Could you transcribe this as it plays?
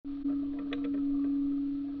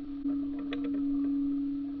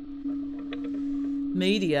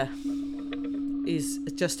media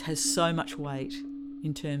it just has so much weight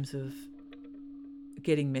in terms of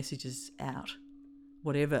getting messages out,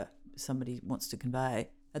 whatever somebody wants to convey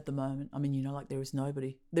at the moment. I mean, like there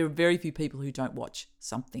are very few people who don't watch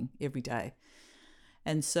something every day.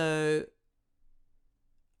 And so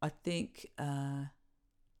I think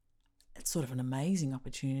it's sort of an amazing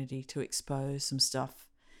opportunity to expose some stuff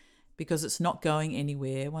because it's not going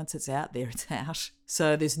anywhere. Once it's out there, it's out.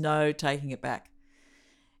 So there's no taking it back.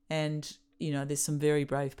 And, there's some very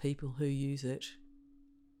brave people who use it,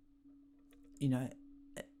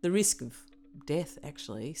 at the risk of death,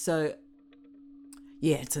 actually. So,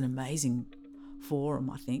 yeah, it's an amazing forum,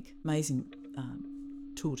 I think. Amazing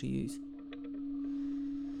tool to use.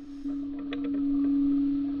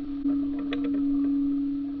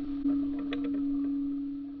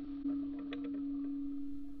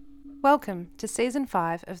 Welcome to Season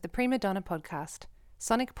 5 of the Prima Donna podcast,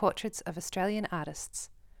 Sonic Portraits of Australian Artists.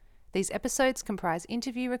 These episodes comprise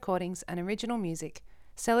interview recordings and original music,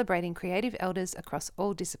 celebrating creative elders across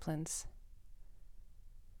all disciplines.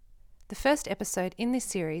 The first episode in this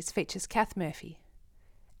series features Kath Murphy.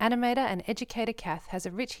 Animator and educator Kath has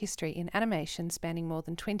a rich history in animation spanning more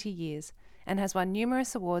than 20 years and has won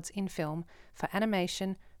numerous awards in film for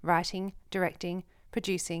animation, writing, directing,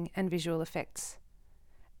 producing and visual effects.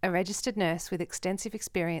 A registered nurse with extensive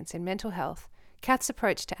experience in mental health, Kath's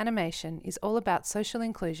approach to animation is all about social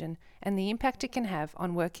inclusion and the impact it can have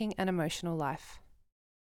on working and emotional life.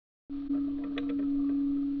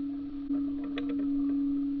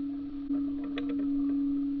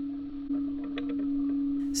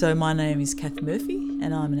 So my name is Kath Murphy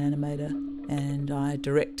and I'm an animator and I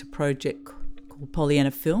direct a project called Pollyanna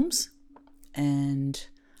Films, and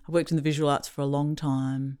I worked in the visual arts for a long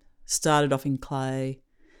time, started off in clay,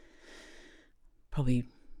 probably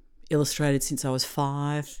illustrated since I was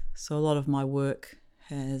 5. So a lot of my work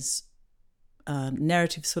has a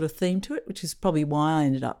narrative sort of theme to it, which is probably why I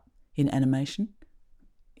ended up in animation,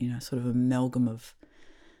 sort of an amalgam of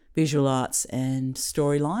visual arts and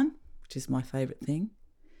storyline, which is my favourite thing.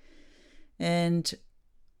 And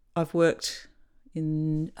I've worked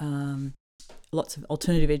in lots of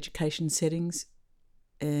alternative education settings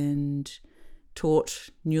and taught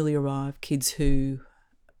newly arrived kids who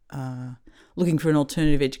are looking for an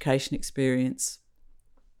alternative education experience.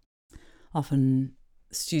 Often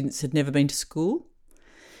students had never been to school,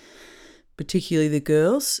 particularly the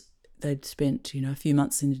girls. They'd spent, a few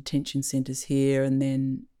months in detention centres here and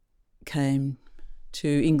then came to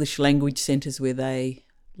English language centres where they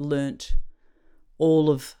learnt all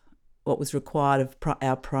of what was required of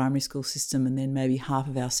our primary school system and then maybe half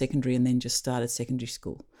of our secondary and then just started secondary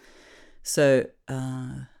school. So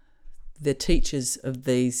the teachers of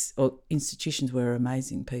these institutions were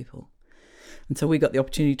amazing people. And so we got the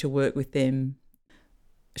opportunity to work with them,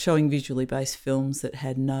 showing visually based films that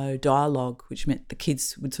had no dialogue, which meant the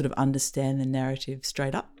kids would sort of understand the narrative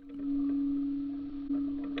straight up.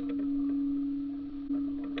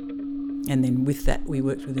 And then with that, we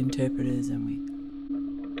worked with interpreters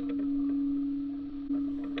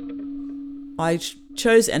I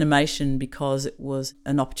chose animation because it was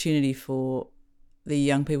an opportunity for the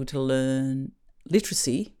young people to learn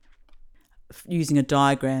literacy using a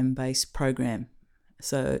diagram-based program.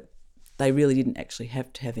 So they really didn't actually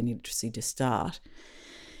have to have any literacy to start.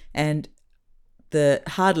 And the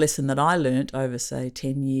hard lesson that I learnt over, say,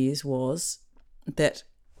 10 years was that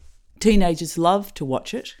teenagers love to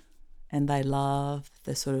watch it and they love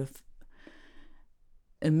the sort of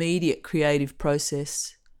immediate creative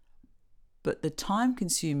process, but the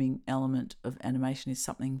time-consuming element of animation is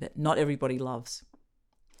something that not everybody loves.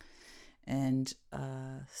 And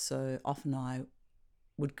so often I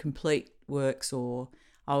would complete works or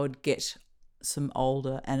I would get some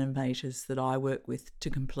older animators that I work with to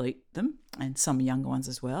complete them and some younger ones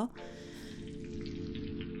as well.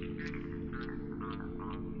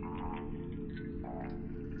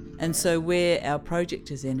 And so where our project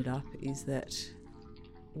has ended up is that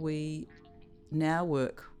we now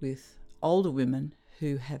work with older women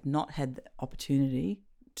who have not had the opportunity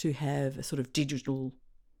to have a sort of digital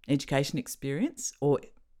education experience or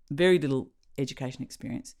very little education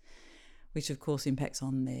experience, which of course impacts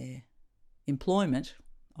on their employment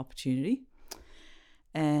opportunity.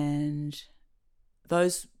 And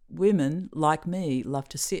those women, like me, love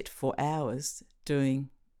to sit for hours doing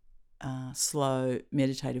slow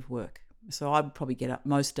meditative work. So I would probably get up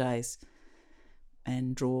most days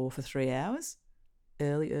and draw for 3 hours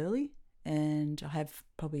early. And I have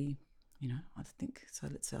probably, I think, so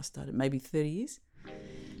let's say I started maybe 30 years.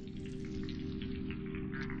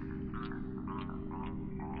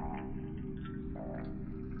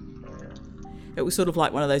 it was sort of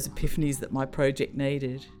like one of those epiphanies that my project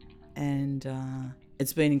needed, and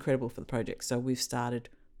it's been incredible for the project. So we've started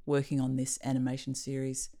working on this animation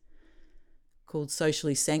series called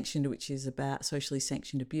Socially Sanctioned, which is about socially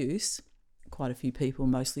sanctioned abuse. Quite a few people,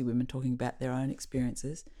 mostly women, talking about their own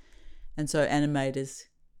experiences. And so animators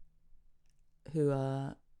who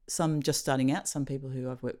are some just starting out, some people who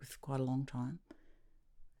I've worked with for quite a long time,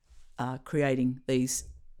 are creating these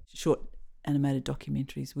short animated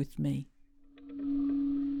documentaries with me.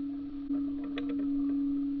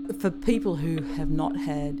 For people who have not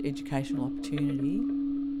had educational opportunity,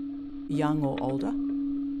 young or older,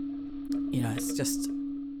 it's just,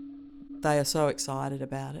 they are so excited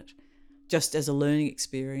about it, just as a learning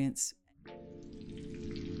experience.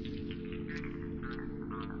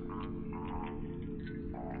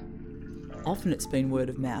 Often it's been word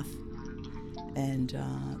of mouth, and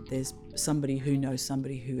there's somebody who knows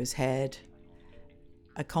somebody who has had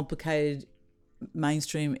a complicated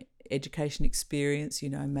mainstream education experience,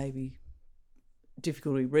 maybe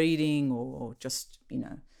difficulty reading or just,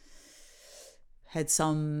 had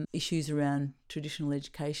some issues around traditional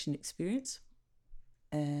education experience.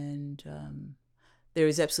 And there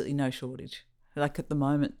is absolutely no shortage. Like at the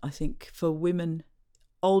moment, I think for women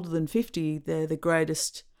older than 50, they're the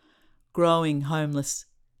greatest growing homeless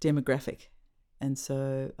demographic. And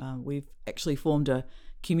so we've actually formed a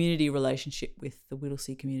community relationship with the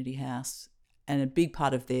Whittlesea Community House, and a big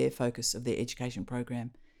part of their focus of their education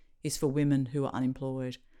program is for women who are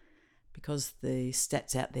unemployed, because the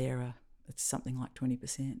stats out there are, it's something like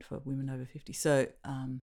 20% for women over 50. So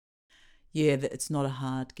it's not a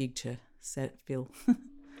hard gig to fill.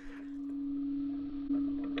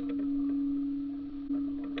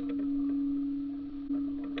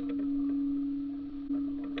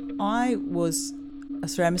 I was a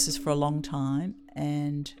ceramicist for a long time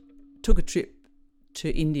and took a trip to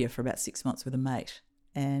India for about 6 months with a mate.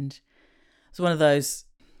 And it's one of those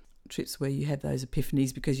trips where you have those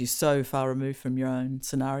epiphanies because you're so far removed from your own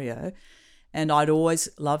scenario. And I'd always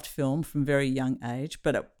loved film from a very young age,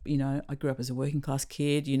 but, I grew up as a working class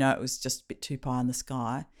kid. It was just a bit too pie in the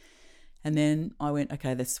sky. And then I went,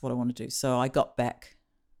 okay, that's what I want to do. So I got back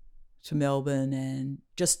to Melbourne and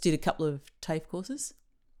just did a couple of TAFE courses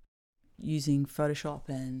using Photoshop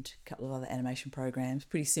and a couple of other animation programs,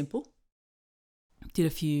 pretty simple. Did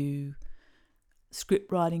a few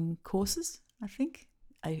script writing courses, I think.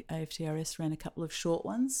 AFTRS ran a couple of short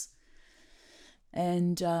ones.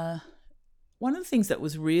 And one of the things that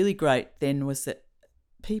was really great then was that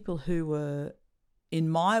people who were, in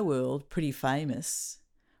my world, pretty famous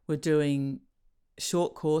were doing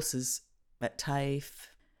short courses at TAFE,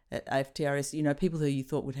 at AFTRS, people who you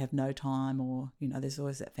thought would have no time, or, there's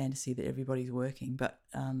always that fantasy that everybody's working. But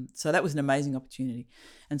so that was an amazing opportunity.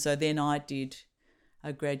 And so then I did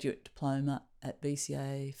a graduate diploma at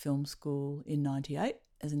BCA Film School in 98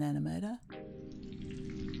 as an animator.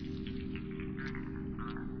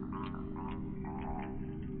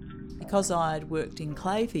 Because I'd worked in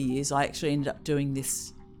clay for years, I actually ended up doing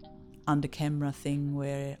this under camera thing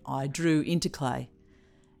where I drew into clay.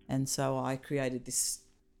 And so I created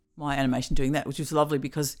my animation doing that, which was lovely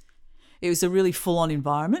because it was a really full-on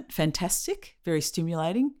environment, fantastic, very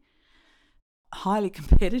stimulating, highly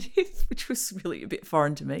competitive, which was really a bit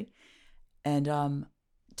foreign to me. And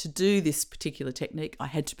to do this particular technique, I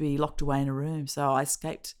had to be locked away in a room, so I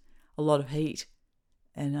escaped a lot of heat.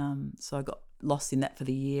 And so I got lost in that for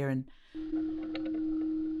the year. And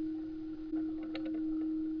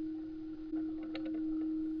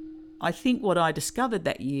I think what I discovered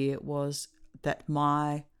that year was that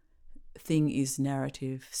my thing is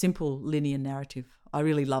narrative, simple linear narrative. I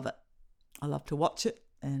really love it. I love to watch it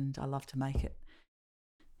and I love to make it.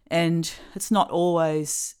 And it's not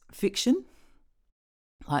always fiction,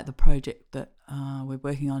 like the project that we're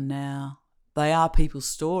working on now. They are people's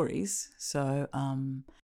stories, so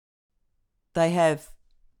they have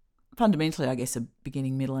fundamentally, I guess, a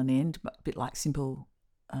beginning, middle and end, but a bit like simple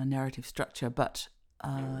narrative structure, but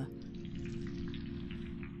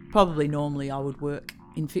probably normally I would work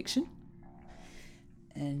in fiction.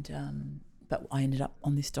 And but I ended up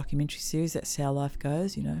on this documentary series. That's how life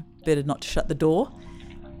goes, better not to shut the door.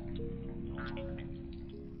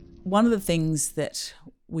 One of the things that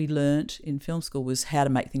we learnt in film school was how to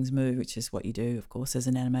make things move, which is what you do, of course, as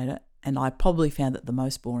an animator. And I probably found that the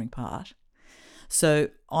most boring part. So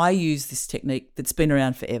I use this technique that's been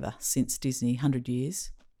around forever, since Disney, 100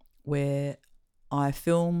 years, where I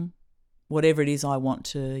film whatever it is I want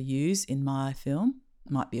to use in my film.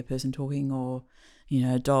 It might be a person talking or,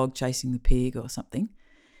 a dog chasing the pig or something.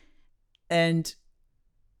 And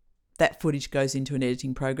that footage goes into an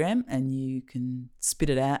editing program and you can spit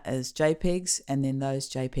it out as JPEGs, and then those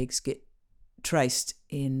JPEGs get traced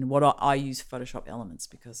in what I use Photoshop Elements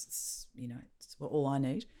because it's, it's all I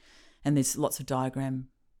need. And there's lots of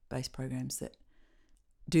diagram-based programs that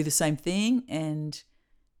do the same thing, and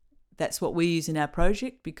that's what we use in our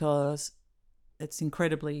project because it's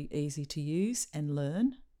incredibly easy to use and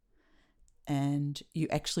learn, and you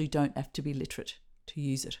actually don't have to be literate to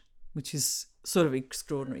use it, which is sort of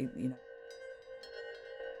extraordinary,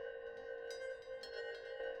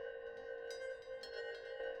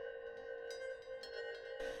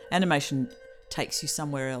 Animation takes you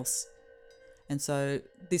somewhere else. And so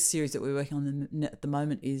this series that we're working on at the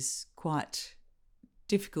moment is quite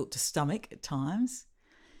difficult to stomach at times.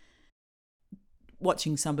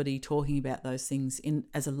 Watching somebody talking about those things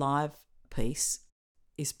as a live piece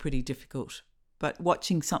is pretty difficult. But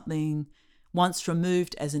watching something once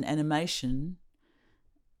removed as an animation,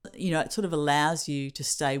 it sort of allows you to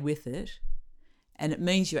stay with it, and it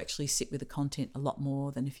means you actually sit with the content a lot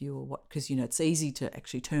more than if you were because it's easy to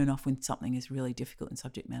actually turn off when something is really difficult in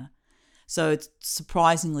subject matter. So it's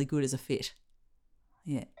surprisingly good as a fit.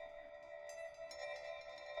 Yeah.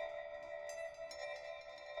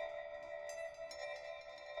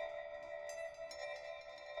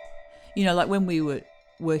 Like when we were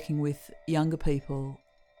working with younger people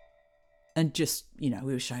and just, we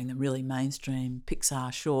were showing them really mainstream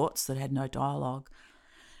Pixar shorts that had no dialogue.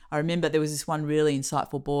 I remember there was this one really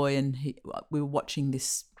insightful boy, and we were watching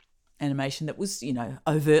this animation that was,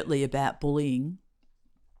 overtly about bullying,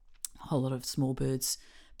 a whole lot of small birds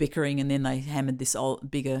bickering, and then they hammered this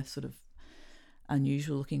bigger sort of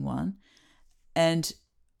unusual looking one. And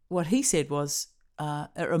what he said was,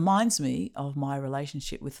 it reminds me of my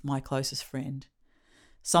relationship with my closest friend.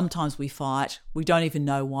 Sometimes we fight. We don't even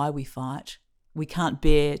know why we fight. We can't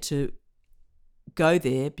bear to go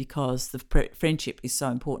there because the friendship is so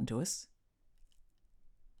important to us.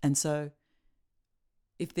 And so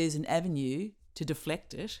if there's an avenue to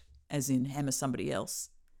deflect it, as in hammer somebody else,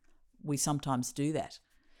 we sometimes do that.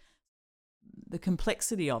 The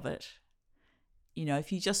complexity of it,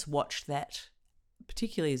 if you just watch that,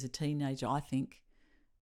 particularly as a teenager, I think,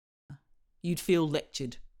 you'd feel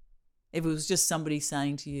lectured. If it was just somebody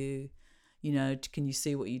saying to you, can you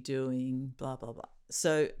see what you're doing, blah, blah, blah.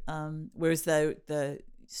 So whereas the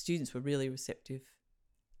students were really receptive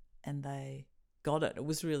and they got it. It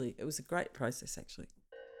was a great process, actually.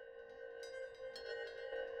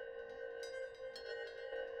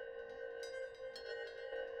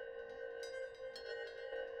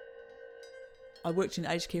 I worked in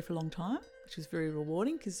aged care for a long time, which was very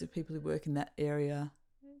rewarding because the people who work in that area,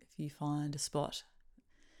 if you find a spot,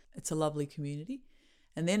 it's a lovely community.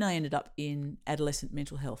 And then I ended up in adolescent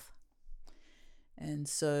mental health. And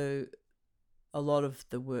so a lot of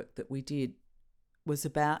the work that we did was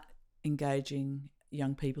about engaging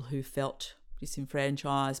young people who felt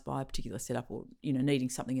disenfranchised by a particular setup or, needing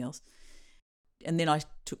something else. And then I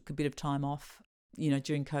took a bit of time off,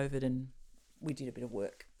 during COVID, and we did a bit of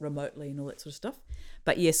work remotely and all that sort of stuff.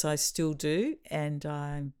 But yes, I still do, and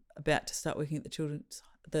I'm about to start working at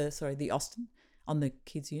the Austin on the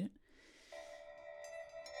kids unit.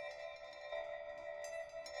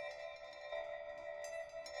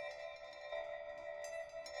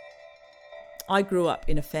 I grew up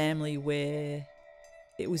in a family where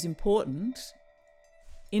it was important,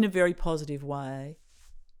 in a very positive way,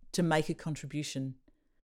 to make a contribution.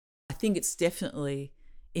 I think it's definitely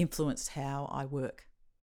influenced how I work.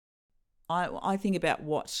 I think about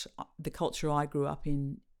what the culture I grew up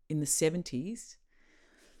in the 70s,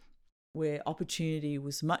 where opportunity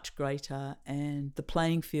was much greater and the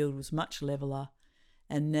playing field was much leveler.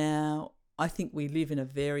 And now I think we live in a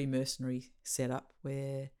very mercenary setup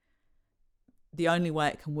where the only way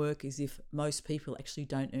it can work is if most people actually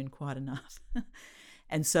don't earn quite enough.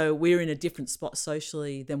 And so we're in a different spot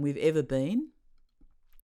socially than we've ever been,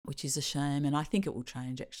 which is a shame. And I think it will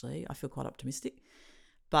change, actually. I feel quite optimistic.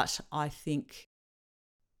 But I think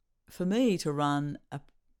for me to run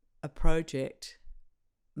a project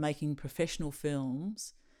making professional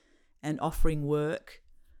films and offering work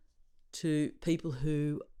to people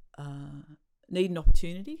who need an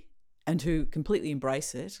opportunity and who completely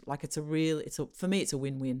embrace it, like for me it's a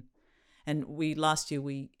win-win. And last year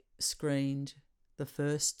we screened the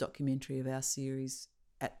first documentary of our series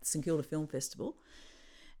at St Kilda Film Festival,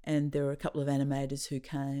 and there were a couple of animators who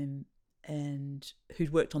came and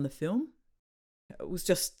who'd worked on the film. It was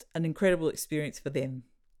just an incredible experience for them,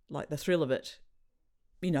 like the thrill of it,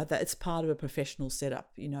 that it's part of a professional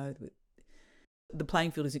setup. The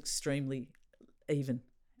playing field is extremely even.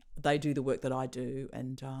 They do the work that I do,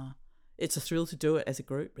 and it's a thrill to do it as a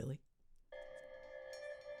group, really.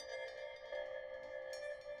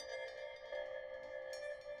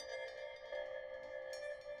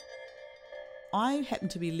 I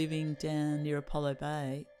happened to be living down near Apollo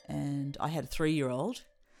Bay, and I had a 3-year-old,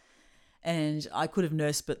 and I could have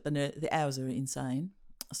nursed, but the hours are insane.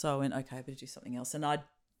 So I went, okay, I better do something else. And I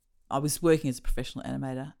was working as a professional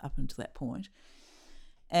animator up until that point.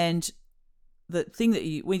 And the thing that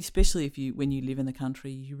especially when you live in the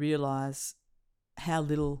country, you realise how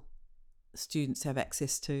little students have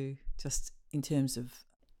access to, just in terms of,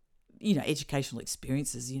 educational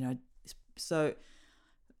experiences, So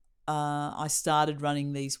I started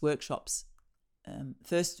running these workshops.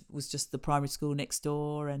 First was just the primary school next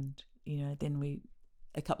door, and, then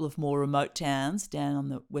a couple of more remote towns down on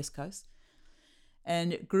the West Coast.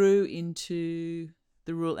 And it grew into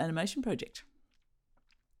the Rural Animation Project.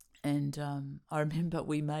 And I remember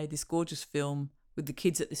we made this gorgeous film with the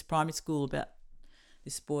kids at this primary school about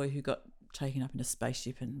this boy who got taken up in a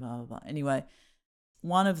spaceship and blah, blah, blah. Anyway,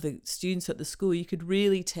 one of the students at the school, you could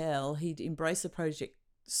really tell he'd embraced the project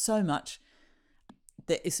so much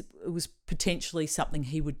that it was potentially something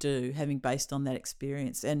he would do, having based on that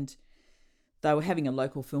experience. And they were having a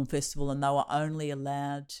local film festival, and they were only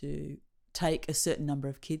allowed to take a certain number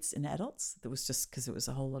of kids and adults. That was just because it was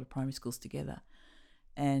a whole lot of primary schools together.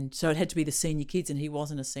 And so it had to be the senior kids, and he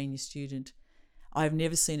wasn't a senior student. I've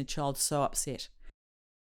never seen a child so upset.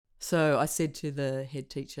 So I said to the head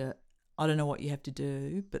teacher, I don't know what you have to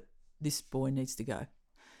do, but this boy needs to go.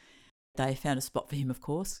 They found a spot for him, of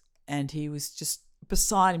course, and he was just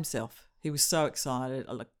beside himself. He was so excited.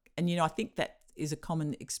 And, I think that is a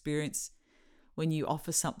common experience when you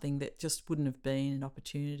offer something that just wouldn't have been an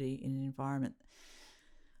opportunity in an environment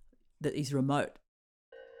that is remote.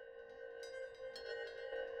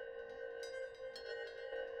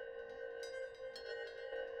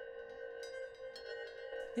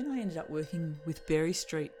 Then I ended up working with Berry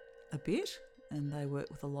Street a bit, and they work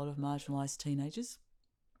with a lot of marginalised teenagers.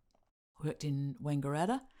 Worked in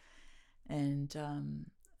Wangaratta, and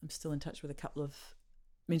I'm still in touch with a couple of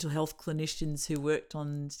mental health clinicians who worked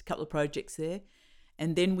on a couple of projects there.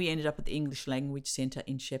 And then we ended up at the English Language Centre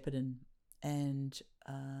in Shepparton, and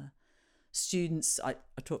students, I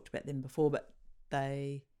talked about them before, but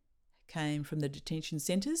they came from the detention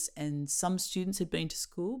centres, and some students had been to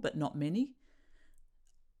school, but not many.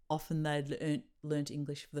 Often they'd learnt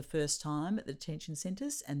English for the first time at the detention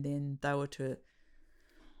centres, and then they were to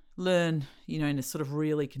learn, in a sort of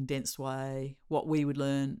really condensed way, what we would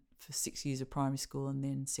learn for 6 years of primary school and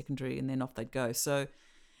then secondary, and then off they'd go. So,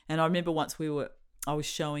 and I remember once I was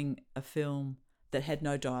showing a film that had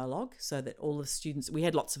no dialogue, so that all the students, we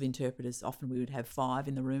had lots of interpreters. Often we would have 5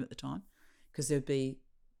 in the room at the time, because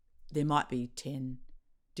there might be 10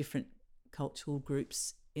 different cultural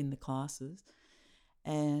groups in the classes.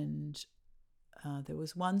 And there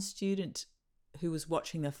was one student who was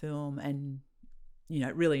watching the film and,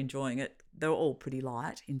 really enjoying it. They were all pretty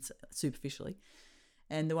light superficially.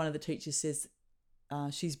 And one of the teachers says,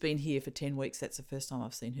 she's been here for 10 weeks. That's the first time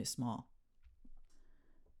I've seen her smile.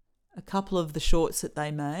 A couple of the shorts that they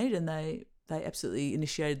made, and they absolutely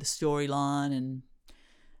initiated the storyline, and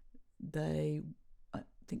I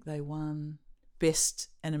think they won Best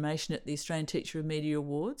Animation at the Australian Teacher of Media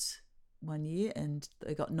Awards one year, and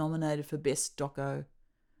they got nominated for Best Doco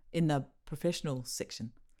in the professional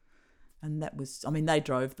section. And that was, they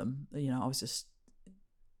drove them.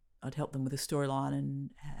 I'd help them with the storyline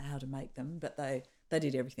and how to make them, but they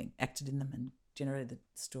did everything, acted in them and generated the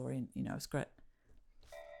story, and, it was great.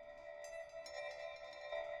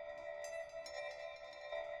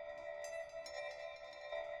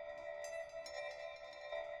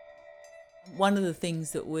 One of the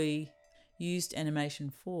things that we used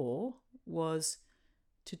animation for was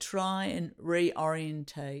to try and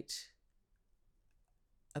reorientate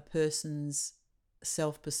a person's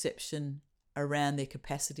self-perception around their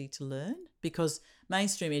capacity to learn, because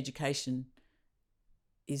mainstream education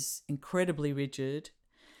is incredibly rigid,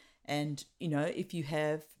 and if you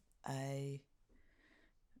have an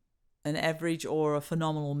average or a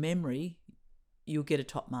phenomenal memory, you'll get a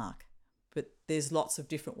top mark. But there's lots of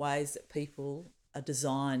different ways that people are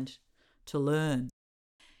designed to learn.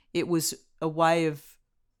 It was a way of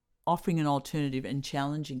offering an alternative and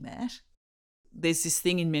challenging that. There's this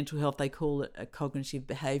thing in mental health, they call it a cognitive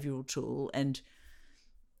behavioural tool, and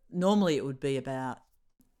normally it would be about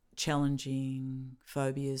challenging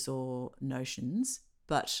phobias or notions,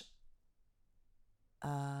 but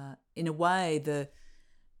in a way,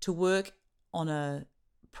 to work on a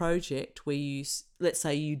project where let's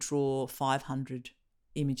say you draw 500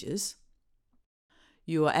 images,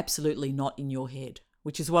 you are absolutely not in your head,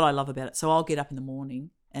 which is what I love about it. So I'll get up in the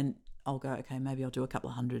morning and I'll go, okay, maybe I'll do a couple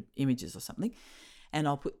of 100 images or something, and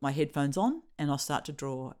I'll put my headphones on and I'll start to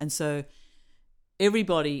draw. And so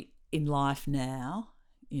everybody in life now,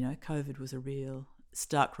 COVID was a real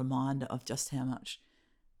stark reminder of just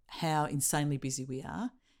how insanely busy we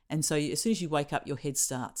are. And so as soon as you wake up, your head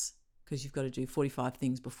starts, because you've got to do 45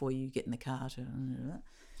 things before you get in the car.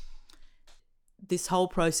 This whole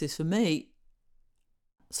process for me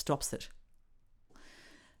stops it.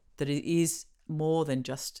 That it is more than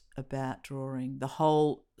just about drawing. The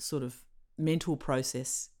whole sort of mental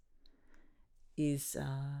process is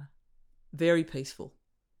very peaceful.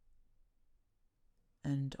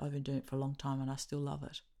 And I've been doing it for a long time and I still love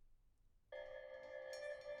it.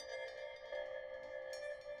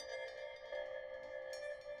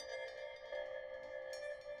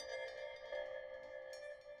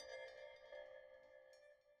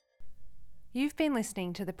 You've been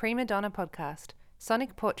listening to the Prima Donna podcast,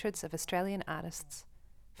 Sonic Portraits of Australian Artists.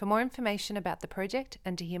 For more information about the project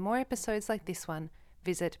and to hear more episodes like this one,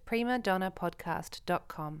 visit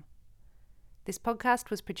primadonnapodcast.com. This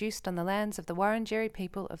podcast was produced on the lands of the Wurundjeri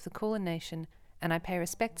people of the Kulin Nation, and I pay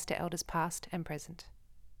respects to elders past and present.